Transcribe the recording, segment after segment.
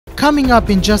Coming up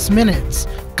in just minutes,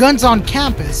 guns on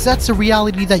campus, that's a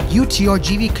reality that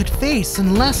UTRGV could face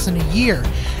in less than a year.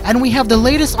 And we have the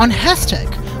latest on hashtag,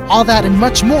 all that and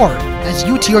much more as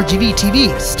UTRGV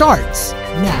TV starts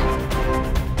now.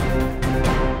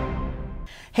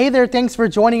 Hey there, thanks for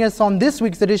joining us on this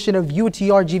week's edition of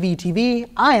UTRGV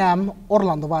TV. I am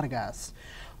Orlando Vargas.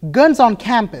 Guns on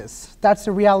campus, that's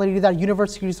a reality that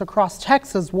universities across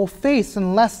Texas will face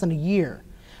in less than a year.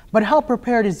 But how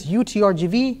prepared is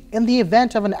UTRGV in the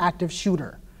event of an active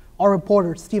shooter? Our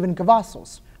reporter Stephen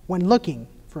Cavazos went looking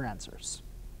for answers.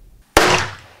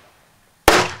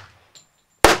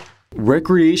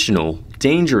 Recreational,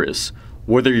 dangerous.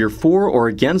 Whether you're for or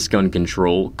against gun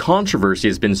control, controversy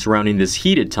has been surrounding this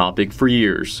heated topic for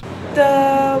years.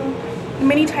 The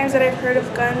many times that I've heard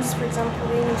of guns, for example,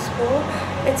 being in school,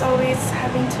 it's always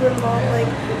having to involve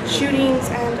like shootings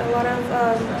and a lot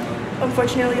of,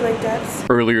 unfortunately, like deaths.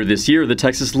 Earlier this year, the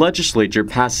Texas legislature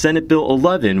passed Senate Bill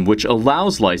 11, which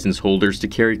allows license holders to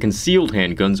carry concealed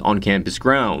handguns on campus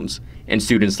grounds. And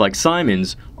students like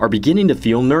Simons are beginning to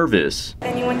feel nervous.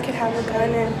 Anyone could have a gun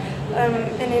and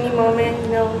in any moment,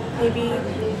 you know, maybe,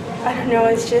 I don't know,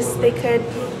 it's just they could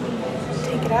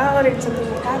take it out or something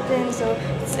would happen, so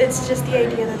it's just the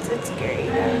idea that it's scary.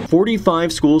 Yeah.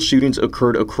 45 school shootings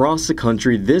occurred across the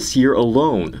country this year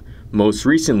alone, most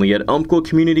recently at Umpqua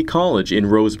Community College in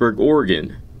Roseburg,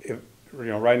 Oregon.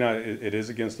 Right now it is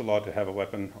against the law to have a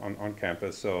weapon on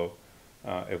campus, so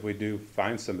if we do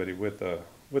find somebody with a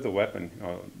weapon,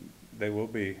 they will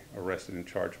be arrested and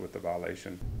charged with the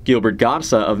violation. Gilbert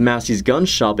Garza of Massey's Gun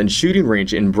Shop and Shooting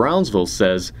Range in Brownsville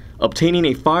says obtaining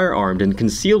a firearm and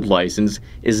concealed license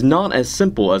is not as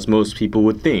simple as most people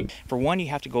would think. For one, you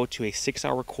have to go to a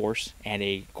 6-hour course and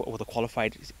with a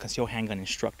qualified concealed handgun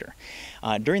instructor.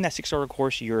 During that 6-hour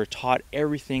course, you're taught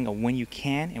everything of when you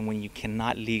can and when you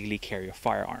cannot legally carry a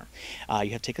firearm. You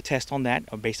have to take a test on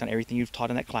that based on everything you've taught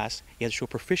in that class. You have to show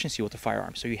proficiency with the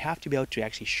firearm, so you have to be able to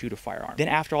actually shoot a firearm. Then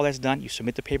after all that's done, you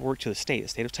submit the paperwork to the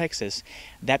state of Texas.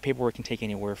 That paperwork can take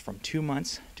anywhere from 2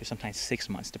 months to sometimes 6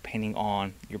 months, depending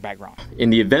on your background. In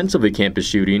the event of a campus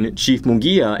shooting, Chief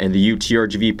Munguia and the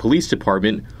UTRGV Police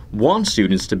Department want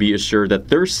students to be assured that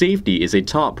their safety is a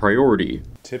top priority.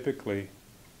 Typically,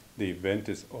 the event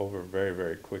is over very,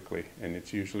 very quickly, and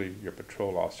it's usually your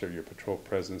patrol officer, your patrol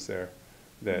presence there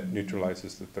that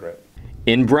neutralizes the threat.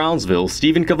 In Brownsville,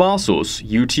 Stephen Cavazos,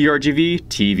 UTRGV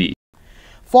TV.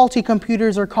 Faulty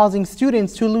computers are causing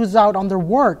students to lose out on their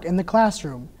work in the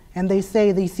classroom, and they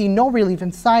say they see no relief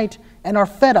in sight and are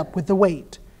fed up with the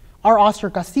wait. Our Oscar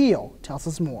Castillo tells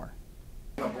us more.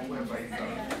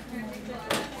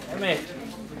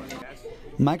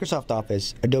 Microsoft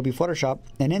Office, Adobe Photoshop,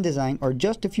 and InDesign are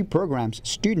just a few programs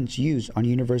students use on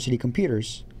university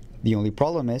computers. The only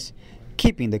problem is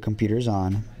keeping the computers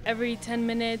on. Every 10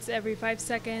 minutes, every 5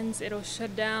 seconds, it'll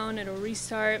shut down, it'll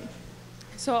restart.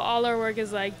 So all our work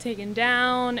is like taken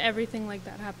down, everything like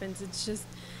that happens.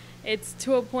 It's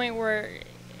to a point where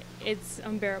it's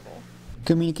unbearable.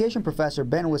 Communication professor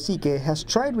Ben Wasike has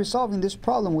tried resolving this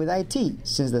problem with IT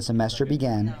since the semester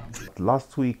began.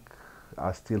 Last week,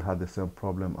 I still had the same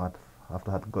problem after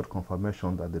I had got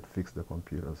confirmation that they'd fixed the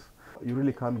computers. You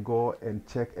really can't go and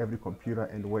check every computer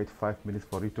and wait 5 minutes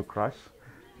for it to crash.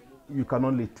 You can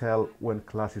only tell when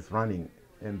class is running,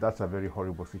 and that's a very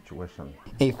horrible situation.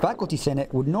 A faculty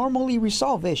senate would normally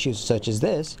resolve issues such as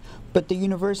this, but the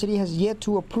university has yet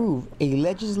to approve a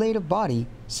legislative body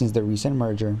since the recent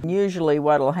merger. Usually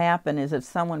what will happen is if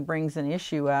someone brings an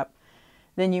issue up,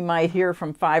 then you might hear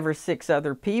from 5 or 6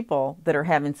 other people that are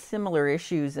having similar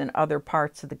issues in other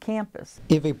parts of the campus.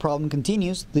 If a problem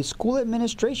continues, the school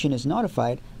administration is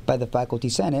notified by the faculty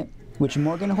senate, which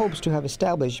Morgan hopes to have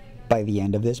established by the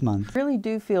end of this month. I really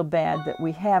do feel bad that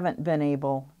we haven't been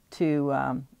able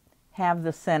to have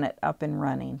the Senate up and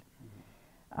running.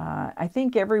 I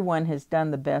think everyone has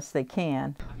done the best they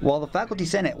can. While the faculty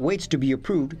senate waits to be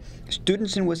approved,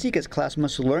 students in Wasika's class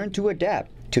must learn to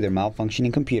adapt to their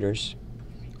malfunctioning computers.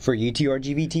 For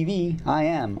UTRGV TV, I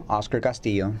am Oscar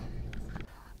Castillo.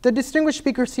 The Distinguished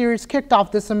Speaker Series kicked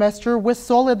off this semester with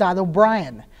Soledad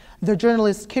O'Brien. The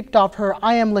journalist kicked off her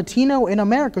I Am Latino in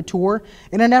America tour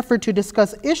in an effort to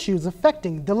discuss issues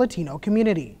affecting the Latino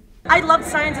community. I loved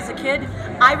science as a kid.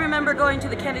 I remember going to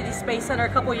the Kennedy Space Center a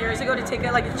couple years ago to take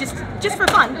it, like just for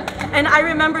fun. And I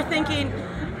remember thinking,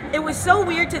 it was so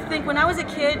weird to think when I was a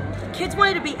kid, kids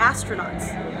wanted to be astronauts.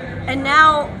 And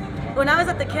now, when I was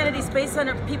at the Kennedy Space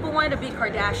Center, people wanted to be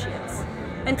Kardashians.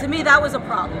 And to me, that was a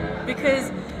problem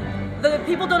because the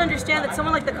people don't understand that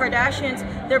someone like the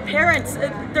Kardashians, their parents,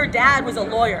 their dad was a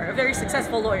lawyer, a very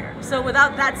successful lawyer. So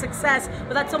without that success,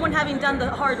 without someone having done the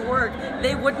hard work,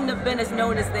 they wouldn't have been as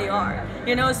known as they are.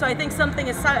 You know, so I think something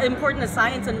as important as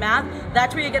science and math,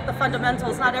 that's where you get the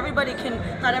fundamentals. Not everyone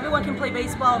can play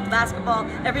baseball, basketball.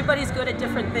 Everybody's good at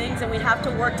different things, and we have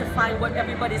to work to find what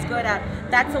everybody's good at.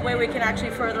 That's the way we can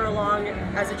actually further along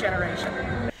as a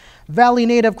generation. Valley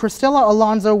native Cristela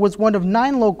Alonso was one of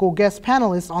 9 local guest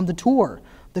panelists on the tour.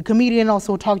 The comedian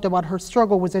also talked about her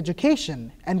struggle with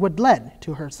education and what led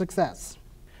to her success.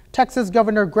 Texas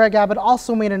Governor Greg Abbott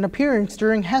also made an appearance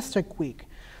during Hestic Week.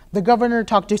 The governor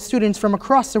talked to students from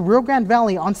across the Rio Grande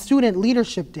Valley on Student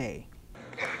Leadership Day.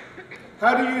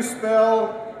 How do you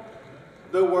spell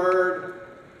the word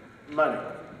money?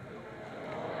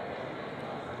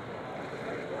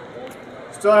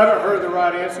 Still haven't heard the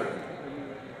right answer.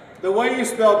 The way you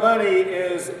spell money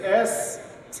is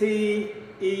S-T-E-M.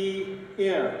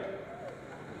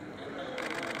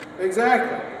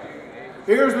 Exactly.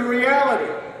 Here's the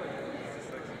reality.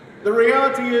 The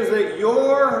reality is that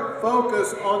your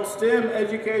focus on STEM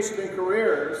education and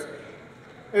careers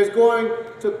is going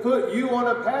to put you on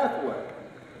a pathway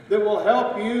that will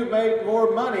help you make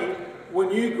more money when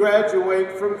you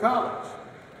graduate from college.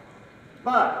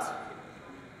 But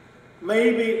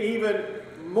maybe even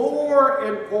more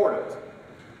important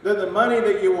than the money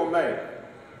that you will make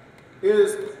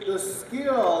is the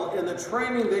skill and the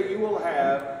training that you will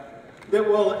have that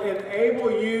will enable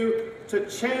you to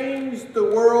change the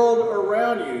world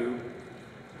around you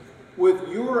with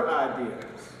your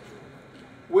ideas,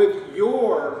 with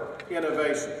your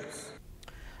innovations.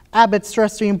 Abbott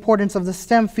stressed the importance of the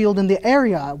STEM field in the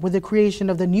area with the creation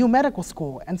of the new medical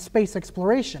school and space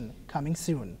exploration coming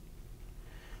soon.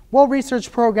 Well,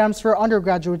 research programs for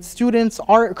undergraduate students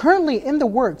are currently in the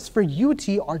works for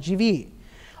UTRGV.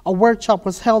 A workshop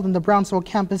was held in the Brownsville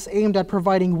campus aimed at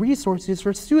providing resources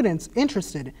for students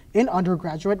interested in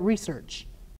undergraduate research.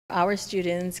 Our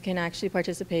students can actually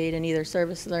participate in either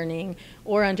service learning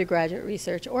or undergraduate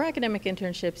research or academic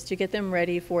internships to get them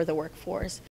ready for the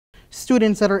workforce.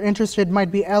 Students that are interested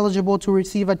might be eligible to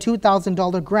receive a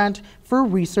 $2,000 grant for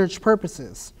research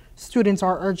purposes. Students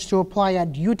are urged to apply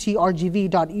at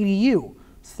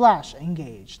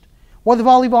utrgv.edu/engaged. Well, the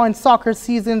volleyball and soccer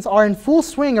seasons are in full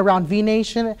swing around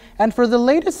V-Nation, and for the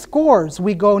latest scores,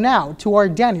 we go now to our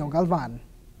Daniel Galvan.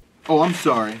 Oh, I'm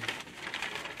sorry.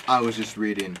 I was just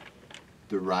reading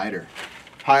The Rider.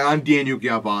 Hi, I'm Daniel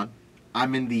Galvan.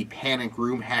 I'm in the panic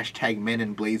room, #Men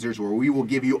in Blazers, where we will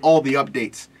give you all the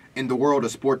updates in the world of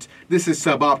sports. This is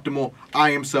Suboptimal. I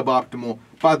am Suboptimal.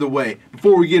 By the way,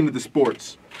 before we get into the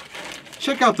sports,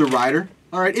 check out The Rider.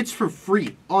 All right, it's for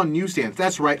free on newsstands.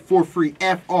 That's right, for free.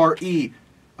 F-R-E,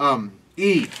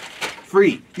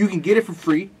 free. You can get it for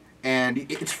free, and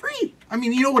it's free. I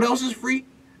mean, you know what else is free?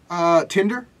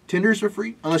 Tinder. Tinder's for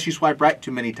free. Unless you swipe right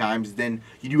too many times, then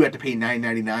you do have to pay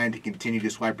 $9.99 to continue to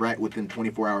swipe right within a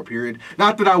 24-hour period.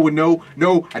 Not that I would know.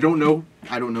 No, I don't know.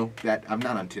 I don't know that. I'm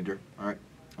not on Tinder. All right,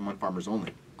 I'm on Farmers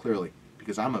Only, clearly,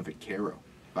 because I'm a vaquero.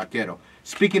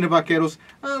 Speaking of vaqueros,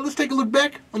 let's take a look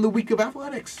back on the week of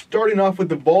athletics. Starting off with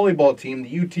the volleyball team, the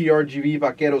UTRGV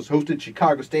Vaqueros hosted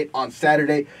Chicago State on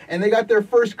Saturday, and they got their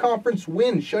first conference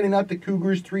win, shutting out the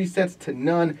Cougars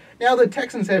 3-0. Now the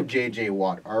Texans have J.J.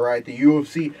 Watt, all right? The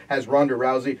UFC has Ronda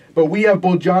Rousey, but we have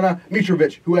Bojana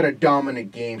Mitrovic, who had a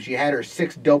dominant game. She had her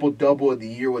 6th double-double of the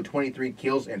year with 23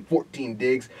 kills and 14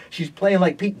 digs. She's playing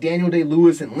like peak Daniel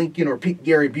Day-Lewis and Lincoln or peak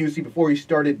Gary Busey before he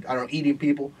started, eating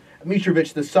people.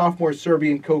 Mitrovic, the sophomore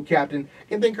Serbian co-captain,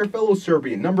 can thank her fellow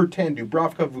Serbian, number 10,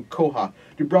 Dubravka Vukoha.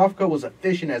 Dubravka was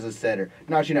efficient as a setter,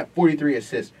 notching at 43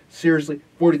 assists. Seriously,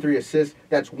 43 assists?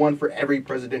 That's one for every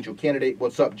presidential candidate.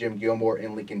 What's up, Jim Gilmore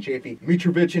and Lincoln Chafee?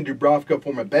 Mitrovic and Dubravka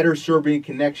form a better Serbian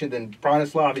connection than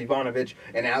Branislav Ivanovic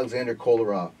and Alexander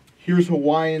Kolarov. Here's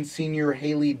Hawaiian senior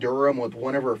Haley Durham with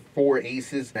one of her 4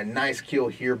 aces. A nice kill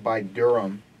here by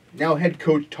Durham. Now head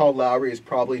coach Todd Lowry is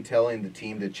probably telling the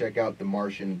team to check out The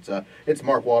Martian. It's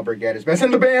Mark Wahlberg at his best.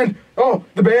 And the band! Oh,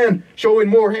 the band! Showing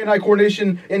more hand-eye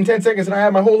coordination in 10 seconds than I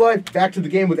have my whole life. Back to the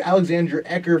game with Alexandra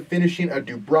Ecker finishing a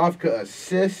Dubravka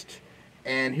assist.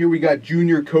 And here we got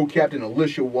junior co-captain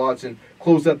Alicia Watson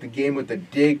close out the game with a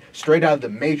dig straight out of the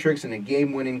Matrix and a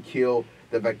game-winning kill.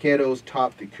 The Vaqueros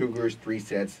topped the Cougars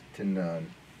 3-0.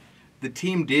 The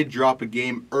team did drop a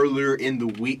game earlier in the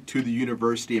week to the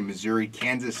University of Missouri.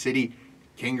 Kansas City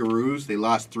Kangaroos, they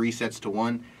lost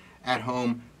 3-1 at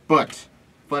home. But,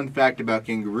 fun fact about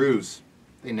Kangaroos,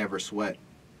 they never sweat,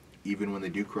 even when they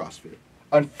do CrossFit.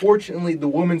 Unfortunately, the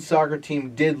women's soccer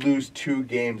team did lose 2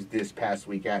 games this past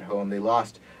week at home. They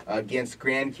lost against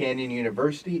Grand Canyon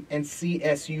University and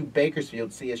CSU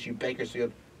Bakersfield. CSU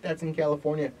Bakersfield, that's in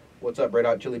California. What's up, Red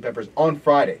Hot Chili Peppers? On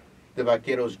Friday, the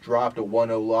Vaqueros dropped a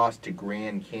 1-0 loss to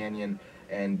Grand Canyon.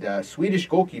 And Swedish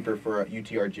goalkeeper for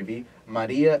UTRGV,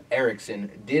 Maria Eriksson,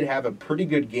 did have a pretty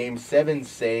good game, 7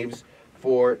 saves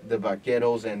for the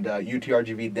Vaqueros, and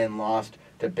UTRGV then lost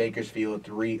to Bakersfield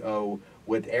 3-0,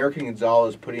 with Erica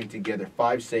Gonzalez putting together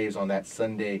 5 saves on that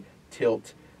Sunday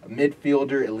tilt.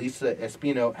 Midfielder Elisa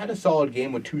Espino had a solid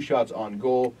game with 2 shots on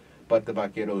goal, but the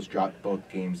Vaqueros dropped both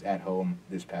games at home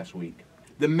this past week.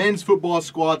 The men's football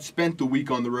squad spent the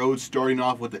week on the road, starting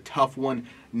off with a tough 1-0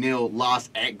 loss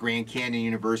at Grand Canyon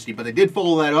University, but they did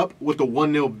follow that up with a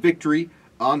 1-0 victory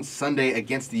on Sunday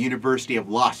against the University of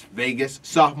Las Vegas.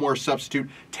 Sophomore substitute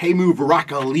Temu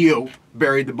Varacalio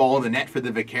buried the ball in the net for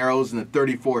the Vaqueros in the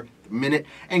 34th minute,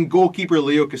 and goalkeeper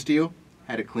Leo Castillo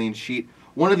had a clean sheet.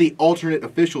 One of the alternate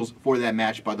officials for that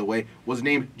match, by the way, was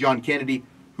named John Kennedy,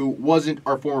 who wasn't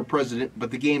our former president, but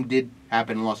the game did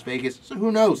happen in Las Vegas, so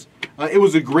who knows? It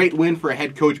was a great win for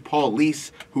head coach Paul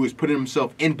Leese, who is putting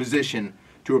himself in position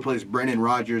to replace Brendan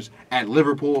Rodgers at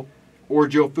Liverpool or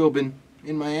Joe Philbin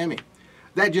in Miami.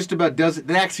 That just about does it.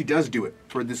 That actually does do it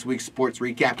for this week's sports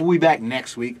recap. We'll be back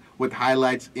next week with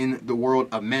highlights in the world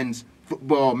of men's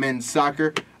football, men's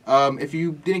soccer. If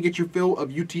you didn't get your fill of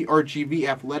UTRGV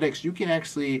Athletics, you can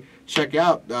actually check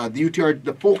out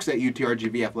the folks at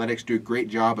UTRGV Athletics do a great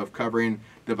job of covering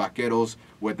the Vaqueros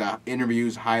with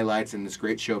interviews, highlights, and this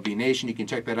great show, V Nation. You can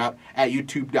check that out at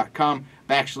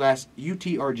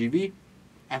youtube.com/UTRGV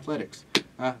Athletics.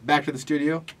 Back to the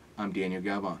studio, I'm Daniel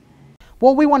Galvan.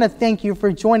 Well, we want to thank you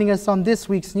for joining us on this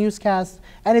week's newscast.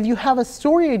 And if you have a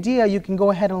story idea, you can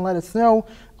go ahead and let us know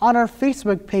on our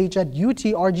Facebook page at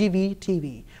UTRGV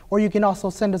TV. Or you can also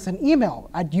send us an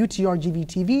email at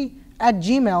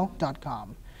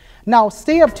utrgvtv@gmail.com. Now,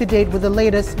 stay up to date with the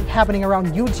latest happening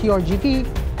around UTRGV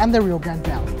and the Rio Grande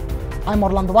Valley. I'm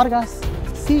Orlando Vargas.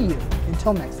 See you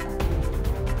until next time.